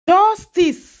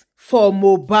Justice for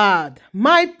Mohbad.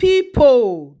 My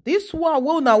people, this one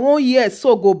wey una wan hear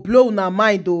so go blow una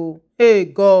mind o. Hey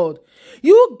God,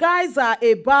 you guys are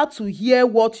about to hear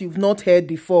what you've not heard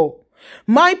before.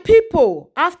 My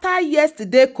people, after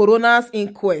yesterday coroner's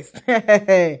inquest,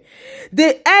 the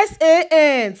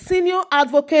SAN, Senior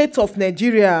Advocate of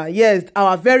Nigeria, yes,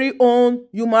 our very own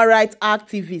human rights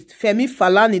activist,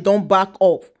 Falana, don back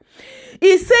off.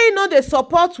 He say e no dey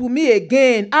support Wummi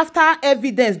again after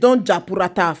evidence don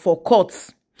japurata for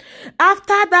courts.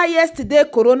 After that yesterday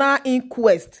coroner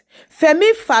inquest,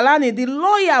 Falana, the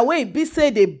lawyer wey be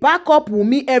say dey back up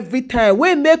Wummi every time,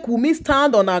 wey make Wummi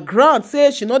stand on her ground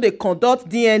say she no dey conduct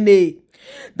DNA.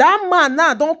 Dat man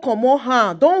now don comot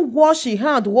hand, don wash him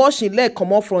hand, wash him leg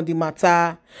comot from the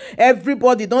matter.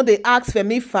 Everybody don dey ask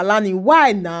Falana,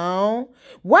 why now?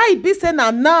 Why e be say na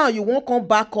now you wan come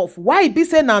back off? Why e be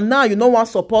say na now you no wan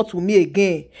support Wummi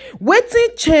again?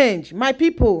 Wetin change? My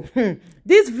people,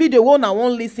 this video wey una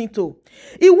wan lis ten to,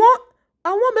 I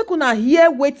wan make una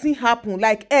hear wetin happen,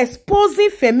 like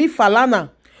exposing Falana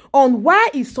on why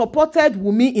he supported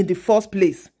Wummi in the first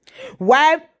place.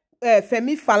 Why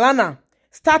Falana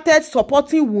started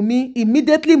supporting Wummi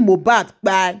immediately Mohbad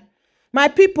kpai. My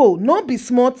people, no be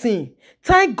small thing.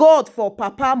 Thank God for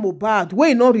Papa Mohbad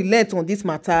wey no relent on this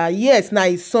matter. Yes, na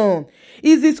his son.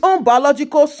 Is his own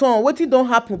biological son. Wetin don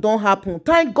happen don happen.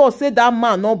 Thank God say that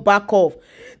man no back off.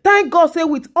 Thank God say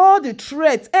with all the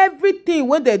threats, everything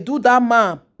wey they do that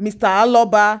man, Mr.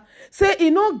 Aloba, say he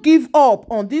no give up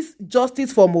on this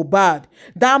justice for Mohbad.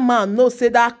 That man know say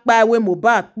that kpai wey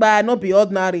Mohbad kpai no be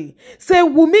ordinary. Say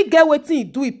Wummi get wetin he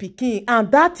do e pikin,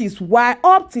 and that is why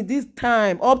up to this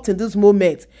time, up to this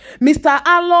moment, Mr.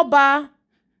 Aloba,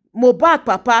 Mohbad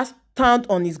papa, stand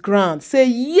on his ground. Say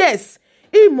yes,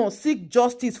 he must seek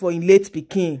justice for him late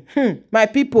pikin. My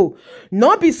people,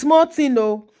 no be small thing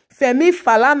o.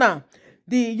 Falana,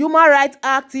 the human rights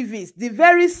activist, the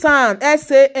very SAN,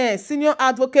 Senior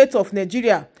Advocate of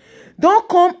Nigeria, don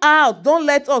come out, don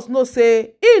let us know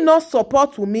say he no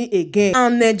support Wummi again,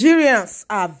 and Nigerians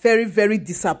are very, very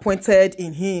disappointed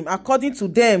in him. According to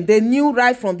them, they knew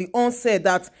right from the onset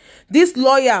that this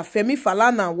lawyer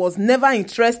Falana was never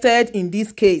interested in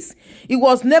this case. He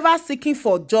was never seeking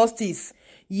for justice.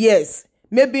 Yes,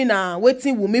 maybe na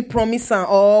wetin Wummi promise am,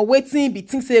 or wetin be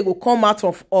think say go come out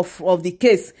of the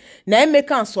case, na im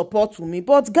make am support Wummi.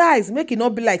 But guys, make e no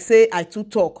be like say I too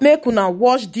talk. Make una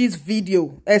watch this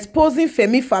video exposing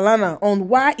Falana on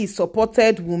why he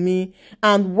supported Wummi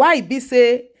and why e be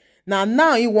say na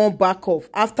now he wan back off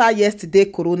after yesterday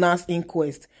coroner's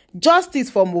inquest. Justice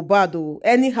for Mohbad o,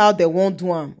 anyhow they wan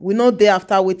do am. We no dey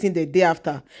after wetin they dey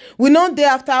after. We no dey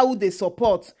after who they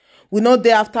support. We no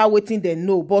dey after wetin dem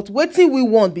know, but wetin we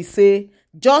want be say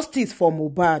justice for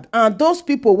Mohbad, and those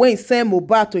people wey send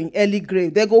Mohbad to im early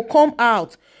grave, they go come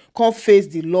out, come face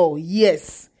the law.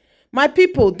 Yes, my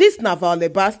people, this na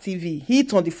Lebas TV.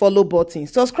 Hit on the follow button,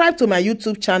 subscribe to my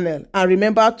YouTube channel, and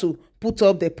remember to put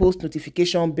up the post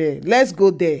notification bell. Let's go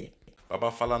there.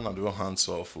 Baba Falana don hands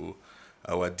off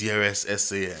our dearest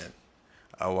SAN.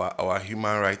 Our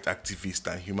human rights activist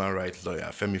and human rights lawyer,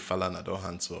 Falana, don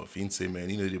hands off. He say, man,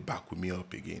 they back with me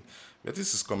up again. But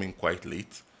this is coming quite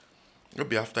late.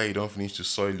 Maybe after you don't finish to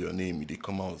soil your name, they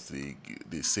come out,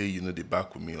 they say, they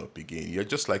back with me up again. You're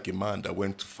just like a man that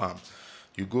went to farm.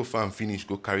 You go farm, finish,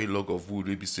 go carry log of wood,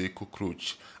 maybe say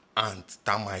cockroach, ant,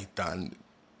 termite, and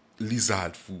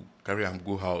lizard food. Carry them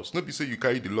go house. Not be say you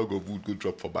carry the log of wood, go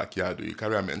drop for backyard, or you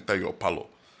carry them enter your parlor.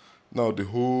 Now the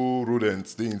whole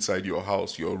rodents stay inside your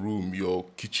house, your room, your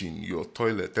kitchen, your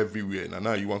toilet, everywhere. And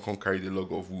now you want to come carry the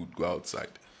log of wood, go outside.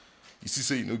 You see,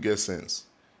 say you no get sense.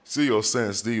 Say your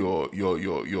sense, they your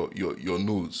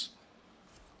nose.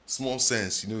 Small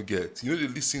sense, you no get. You know they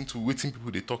listen to waiting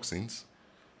people they talk since.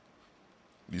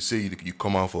 You say you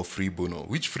come out for free bono.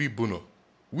 Which free bono?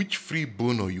 Which free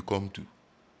bono you come to?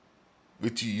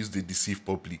 Wait you use the deceive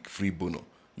public free bono.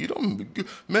 You don't,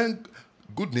 man.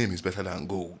 Good name is better than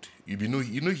gold. You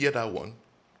hear that one?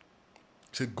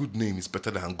 Say good name is better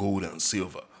than gold and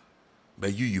silver.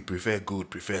 But you prefer gold,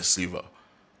 prefer silver.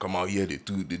 Come out here, they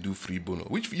do free bono.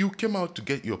 Which you came out to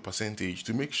get your percentage,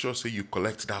 to make sure say you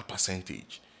collect that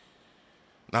percentage.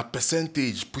 Now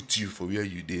percentage put you for where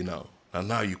you did now. And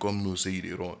now you come no say you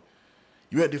dey run.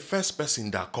 You are the first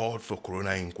person that called for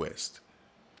coroner inquest.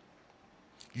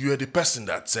 You are the person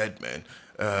that said, man,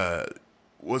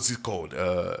 what's it called?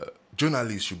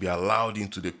 Journalists should be allowed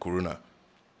into the coroner.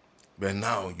 But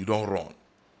now you don't run.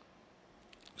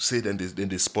 Say then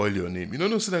they spoil your name. You know,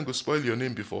 no say them go spoil your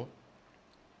name before.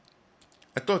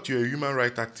 I thought you're a human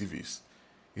rights activist.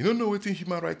 You don't know what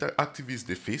human rights activists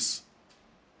they face?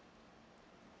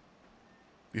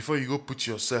 before you go put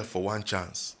yourself for one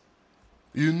chance.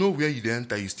 You know where you dey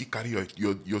enter, you still carry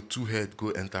your two head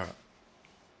go enter.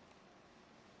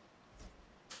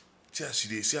 See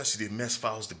as you dey mess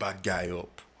Fouls the bad guy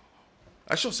up.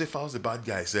 I sure say Fouls the bad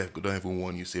guy sef don't even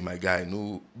warn you, say my guy,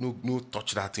 no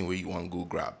touch that thing where you want go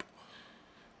grab.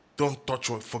 Don't touch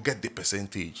or forget the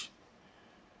percentage.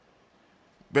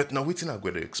 But now wetin I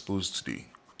go to expose today.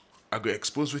 I go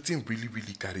expose wetin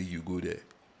really carry you go there.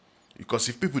 Because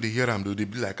if people they hear am, they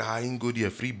be like, I ain't go there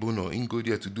free bono, ain't go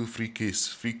there to do free case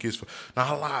for.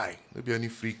 Now lie, no be any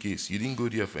free case. You didn't go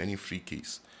there for any free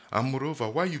case. And moreover,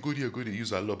 why you go there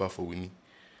use a loba for Wummi?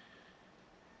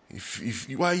 If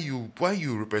why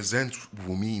you represent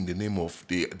Wummi in the name of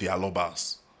the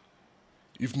alobas?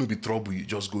 If no be trouble, you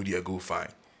just go there, go fine.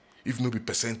 If no be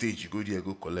percentage, you go there,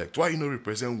 go collect. Why you no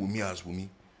represent Wummi as Wummi?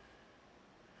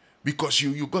 Because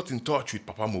you got in touch with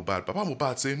Papa Mohbad. Papa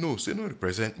Mohbad say no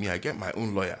represent me. I get my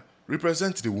own lawyer.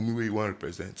 Represent the Wummi where you want to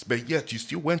represent. But yet you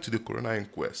still went to the coroner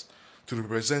inquest to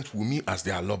represent Wummi as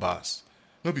their lovers.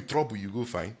 No be trouble, you go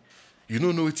fine. You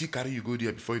don't know what carry you go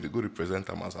there before you go represent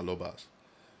them as a lovers.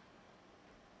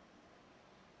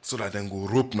 So that then go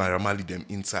rope Naira them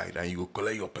inside and you go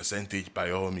collect your percentage by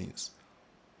all means.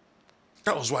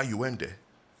 That was why you went there.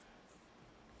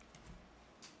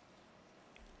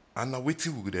 And now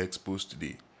waiting we get exposed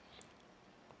today.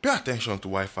 Pay attention to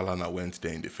why Falana went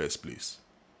there in the first place.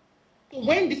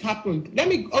 When this happened, I'm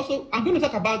going to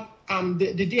talk about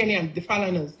the DNA and the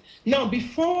Falanas. Now,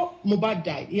 before Mohbad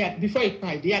died, before he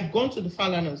died, he had gone to the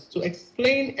Falanas to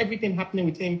explain everything happening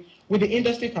with him, with the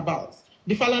industry cabals.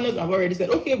 The Falanas have already said,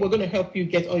 okay, we're going to help you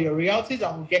get all your royalties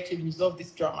and we'll get you to resolve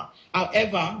this drama.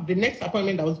 However, the next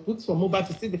appointment that was booked for Mohbad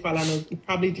to see the Falanas, he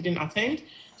probably didn't attend.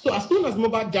 So as soon as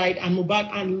Mohbad died and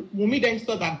Wummi then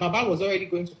saw that Baba was already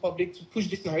going to public to push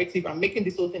this narrative and making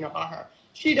this whole thing about her,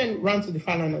 she then ran to the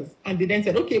Falanas and they then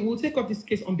said, okay, we'll take up this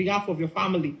case on behalf of your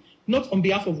family, not on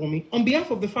behalf of Wummi, on behalf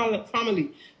of the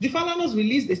family. The Falanas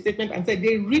released a statement and said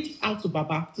they reached out to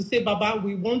Baba to say, Baba,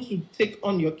 we want to take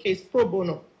on your case pro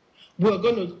bono. We're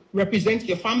going to represent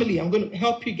your family. I'm going to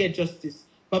help you get justice.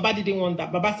 Baba didn't want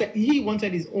that. Baba said he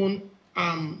wanted his own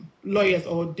lawyers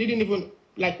or didn't even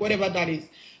like whatever that is.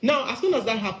 Now, as soon as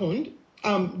that happened,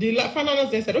 the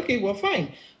Falanas then said, okay, well,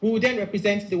 fine. We will then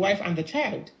represent the wife and the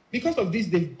child. Because of this,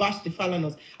 they've bashed the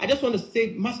Falanas. I just want to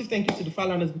say massive thank you to the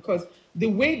Falanas because the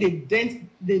way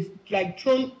they've like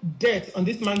thrown dirt on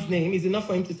this man's name is enough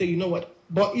for him to say, you know what?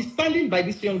 But he's standing by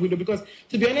this young widow because,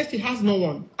 to be honest, he has no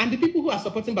one. And the people who are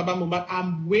supporting Baba Mohbad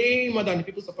are way more than the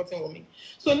people supporting Wummi.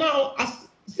 So now,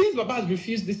 since Baba has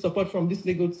refused this support from this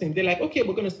legal team, they're like, okay,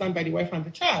 we're going to stand by the wife and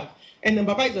the child. And then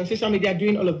Baba is on social media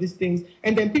doing all of these things.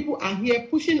 And then people are here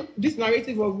pushing this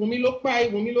narrative of Wummi look cry,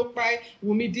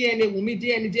 Wummi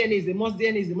DNA is a must,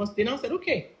 DNA is a must. They now said,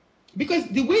 okay. Because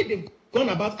the way they've gone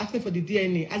about asking for the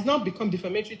DNA has now become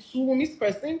defamatory to Wummi's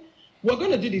person. We're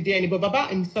going to do the DNA, but Baba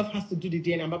himself has to do the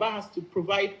DNA. And Baba has to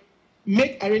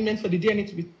make arrangements for the DNA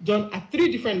to be done at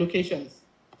 3 different locations.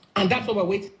 And that's what we're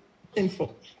waiting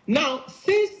for. Now,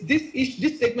 since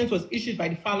this statement was issued by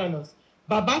the Falanas,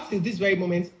 Baba, till this very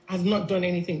moment, has not done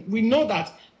anything. We know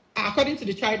that, according to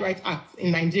the Child Rights Act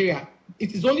in Nigeria,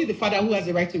 it is only the father who has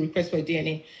the right to request for a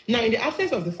DNA. Now, in the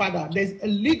absence of the father, there's a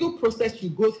legal process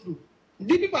you go through.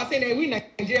 These people are saying that we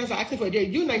Nigerians are asking for a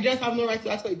DNA. You Nigerians have no right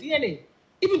to ask for a DNA.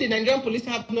 Even the Nigerian police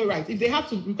have no right. If they have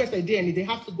to request a DNA, they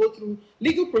have to go through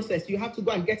legal process. You have to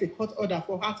go and get a court order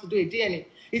for her to do a DNA.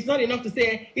 It's not enough to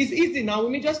say, it's easy now. We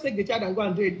may just take the child and go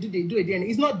and do a DNA.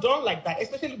 It's not done like that,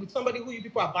 especially with somebody who you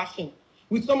people are bashing.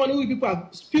 With someone who people have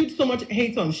spewed so much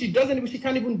hate on. She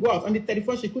can't even go out. On the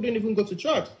 31st, she couldn't even go to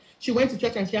church. She went to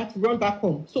church and she had to run back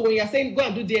home. So when you're saying go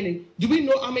and do DNA, do we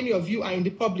know how many of you are in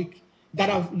the public that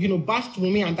have, bashed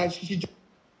Wummi and that she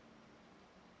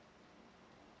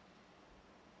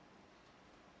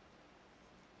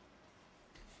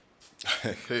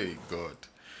Hey, God.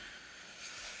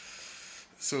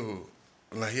 So,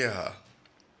 now here,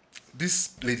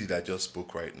 this lady that just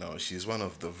spoke right now, she's one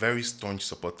of the very staunch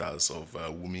supporters of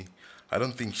Wummi. I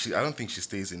don't think she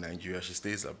stays in Nigeria. She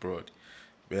stays abroad.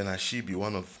 But she be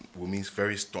one of Wummi's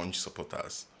very staunch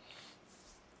supporters.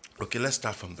 Okay, let's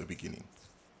start from the beginning.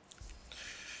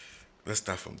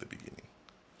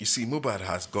 You see, Mohbad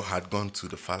had gone to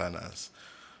the Falanas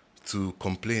to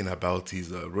complain about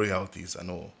his royalties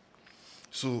and all.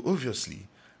 So obviously,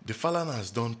 the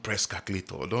Falanas don't press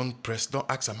calculator, don't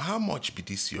ask him how much be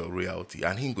this your royalty,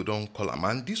 and he go don't call him.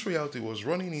 And this royalty was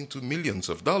running into millions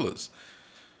of dollars.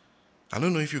 I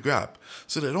don't know if you grab.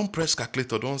 So they don't press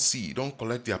calculator, don't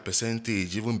collect their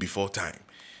percentage even before time.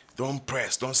 Don't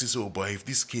say, oh boy, if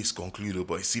this case conclude, oh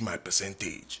boy, see my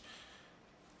percentage.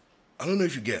 I don't know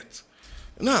if you get.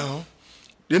 Now,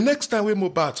 the next time when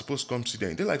Mohbad supposed to come see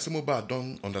them, they like say Mohbad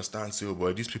don't understand. Say, oh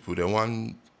boy, these people they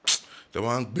want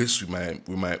base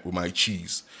with my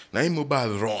cheese. Now him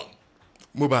Mohbad run,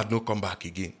 Mohbad no come back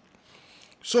again.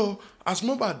 So as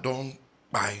Mohbad done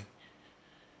by,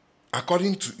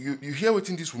 according to you hear what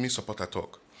in this Wummi supporter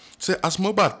talk. Say as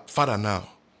Mohbad father now,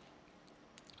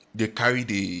 they carry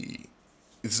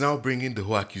it's now bringing the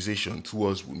whole accusation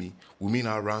towards Wummi. Wummi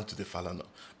now ran to the Falana.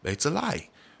 But it's a lie.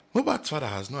 Mohbad's father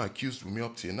has not accused Wummi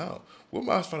up till now.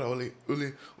 Mohbad's father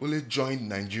only joined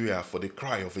Nigeria for the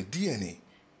cry of a DNA.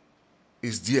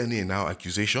 Is DNA now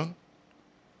accusation?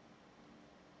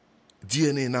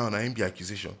 DNA now na him be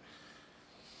accusation.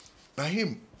 Now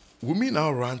him, Wummi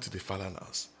now ran to the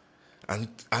Falanas. And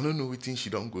I don't know what thing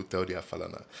she don't go tell their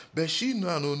Falana. But she know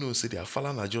I don't know, say their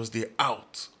Falana just they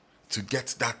out to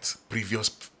get that previous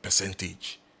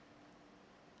percentage.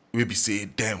 We be say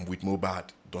them with Mohbad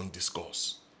don't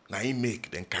discuss. Now he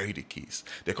make then carry the case.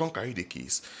 They can't carry the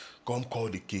case. Come call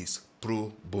the case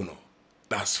pro bono.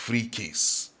 That's free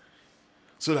case.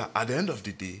 So that at the end of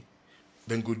the day,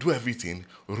 then go do everything,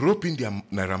 rope in their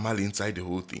Naira Marley inside the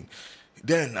whole thing.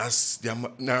 Then as their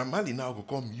Naira Marley now go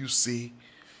come, you say,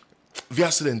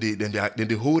 then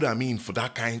they hold them in for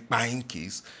that kind buying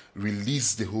case,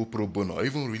 release the whole pro bono, or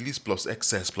even release plus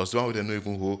excess, plus the one where they no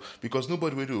even hold, because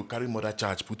nobody will carry mother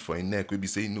charge put for a neck, will be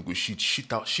saying no go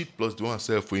shit plus the one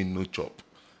self for no chop.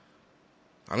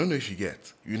 I don't know if you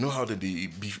get. You know how did they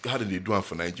do it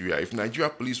for Nigeria? If Nigeria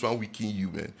police want weaken you,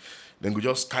 man, then go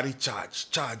just carry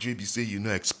charge will be say you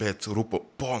know expect rope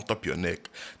up, pour on top your neck.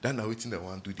 Then now waiting they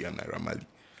want to do their Naira Marley.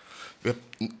 But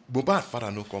Mohbad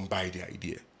father no come buy the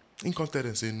idea. In contact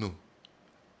and say no.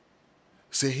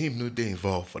 Say him no they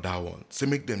involved for that one. Say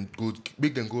make them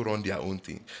go run their own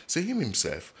thing. Say him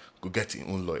himself go get his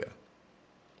own lawyer.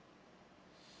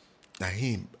 Now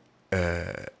him,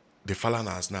 the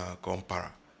Falanas now come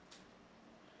para.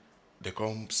 They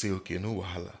come say okay, no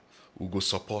wahala. We'll go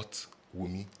support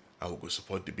Wummi and we'll go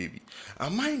support the baby.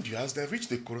 And mind you, as they reach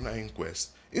the coroner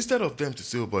inquest, instead of them to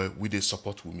say, oh boy, we they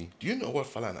support Wummi, do you know what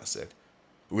Falana said?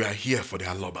 We are here for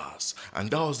their lovers. And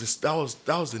that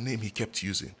was the name he kept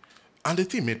using. And the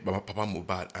thing made Papa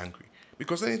Mohbad angry.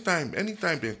 Because anytime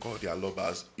they call their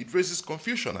lovers, it raises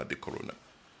confusion at the coroner.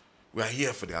 We are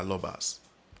here for their lovers.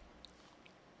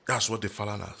 That's what the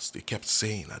Falanas, they kept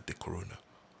saying at the coroner.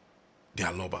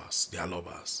 Their lovers.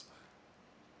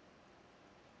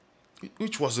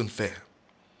 Which wasn't fair.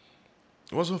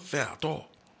 It wasn't fair at all.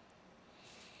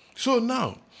 So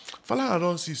now, Falana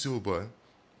don't see, so boy,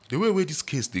 the way this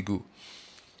case they go,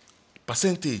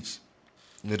 percentage,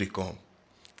 they come.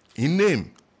 In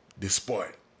name, they spoil.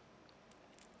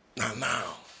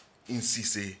 Now, in see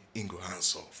say, in go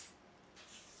hands off.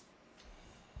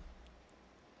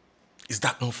 Is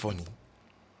that not funny?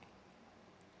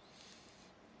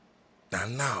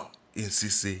 Now, in see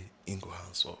say, in go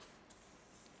hands off.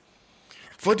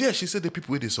 For there, she said the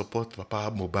people where they support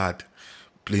Papa Mohbad,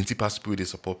 plenty past people where they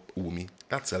support Wummi.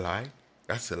 That's a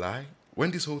lie. When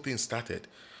this whole thing started,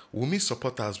 Wummi's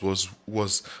supporters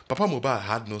was Papa Mohbad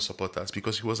had no supporters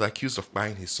because he was accused of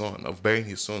burying his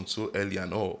son so early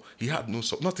and all. He had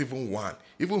not even one.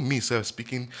 Even me, sir,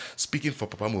 speaking for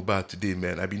Papa Mohbad today,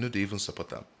 man, I be no they even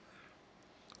support him.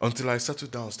 Until I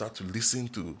settled down and start to listen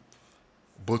to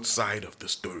both sides of the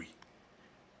story.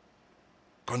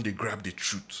 Can they grab the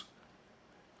truth?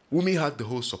 Wummi had the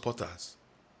whole supporters.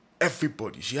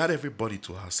 Everybody. She had everybody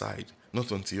to her side. Not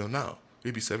until now.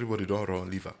 Maybe everybody don't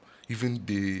run, leave her. Even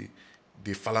the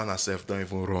Falana herself don't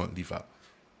even run, leave her.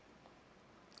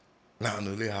 Now,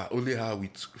 only her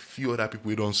with few other people,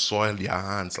 we don't soil their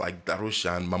hands, like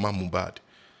Darosha and Mama Mohbad.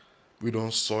 We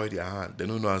don't soil their hands. They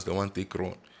don't know as they want to take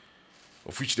run.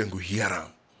 Of which then go hear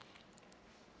them.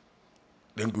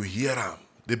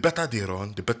 The better they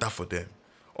run, the better for them.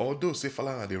 Although, say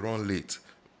Falana, they run late,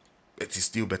 it is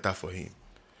still better for him.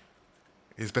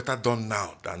 It's better done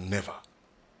now than never.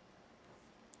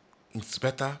 It's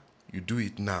better you do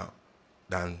it now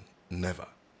than never.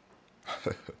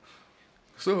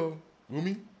 So,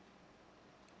 Wummi,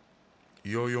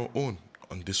 you're your own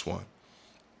on this one.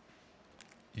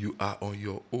 You are on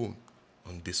your own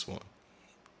on this one.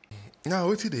 Now,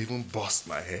 what did they even bust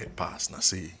my head past? Now,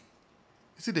 say,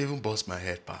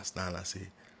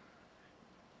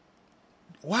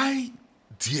 why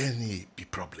DNA be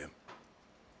problem?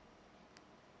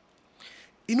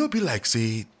 It no be like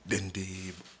say then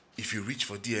if you reach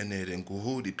for DNA then go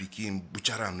hold the pikin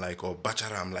butcher am like or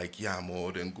butcher am like yam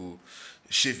or then go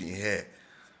shave him hair.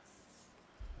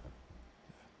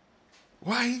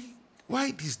 Why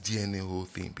this DNA whole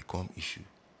thing become issue?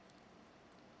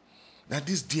 Now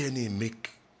this DNA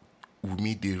make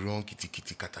Wummi dey run kitty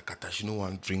kitty kata kata. She no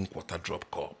want drink water drop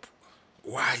cup.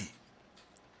 Why?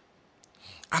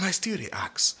 And I still dey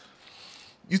ask,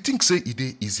 you think say it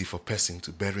dey easy for person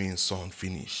to bury him son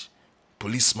finish?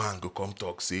 Policeman go come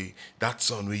talk say that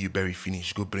son wey you bury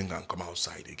finish, go bring and come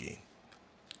outside again.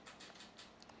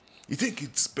 You think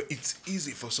it's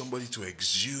easy for somebody to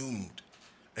exhume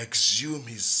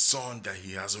his son that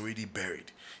he has already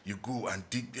buried? You go and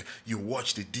you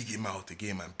watch they dig him out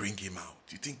again and bring him out.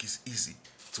 You think it's easy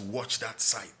to watch that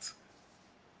sight?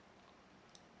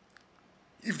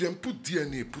 If them put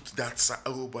DNA, put that side,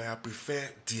 oh boy, I prefer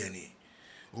DNA.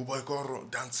 Oh boy, go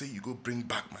down say you go bring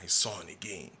back my son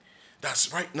again.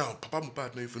 That's right now. Papa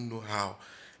Mohbad don't even know how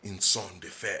in son they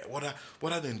fare. What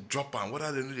are they drop him? What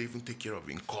are they not even take care of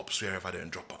in corpse wherever they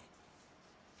drop him?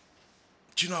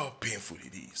 Do you know how painful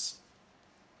it is?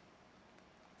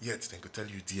 Yet they could tell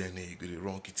you DNA, you go the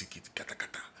wrong kitty kitty kata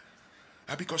kata.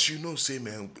 And because you know, say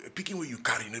man, picking where you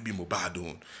carry no be Mohbad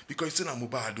own. Because it's not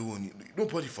Mohbad own.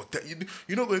 Nobody for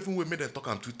you know go even we made them talk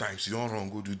him 2 times. You don't wrong,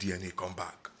 go do DNA, come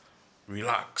back.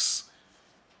 Relax.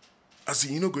 As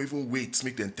in, you know go even wait,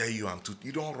 make them tell you I'm too.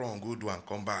 You don't wrong, go do and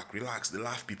come back. Relax, they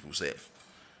laugh people safe.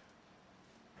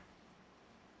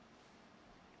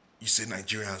 You say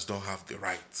Nigerians don't have the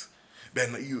right. But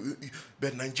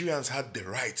Nigerians had the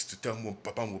right to tell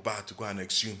Papa Mohbad to go and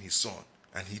exhume his son.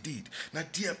 And he did. Now,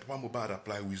 dear Papa Mohbad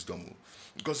apply wisdom.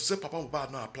 Because he said Papa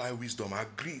Mohbad not apply wisdom. I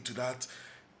agree to that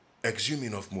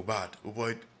exhuming of Mohbad. Oh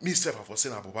boy, me self for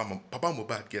saying Papa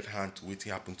Mohbad get hand to what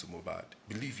happened to Mohbad.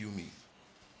 Believe you me.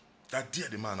 That dear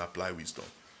the man apply wisdom.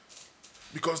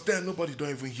 Because then nobody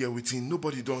don't even hear with him.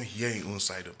 Nobody don't hear his own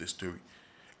side of the story.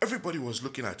 Everybody was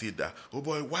looking at it that, oh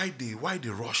boy, why they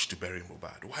rush to bury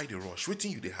Mohbad? Why they rush?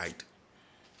 Waiting you they hide.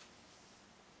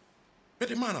 But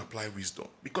the man apply wisdom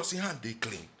because his hand they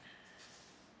clean.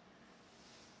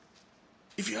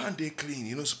 If your hand they clean,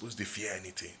 you're not supposed to fear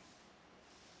anything.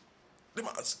 The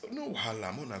man no wahala,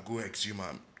 I'm gonna go exhume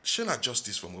him. Show not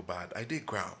justice for Mohbad. I did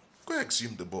ground. Go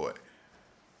exhume the boy.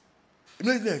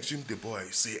 Immediately exhume the boy,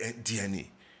 say DNA.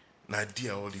 Now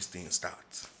dear all these things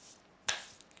start.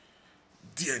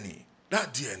 DNA.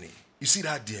 That DNA. You see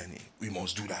that DNA? We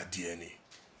must do that DNA.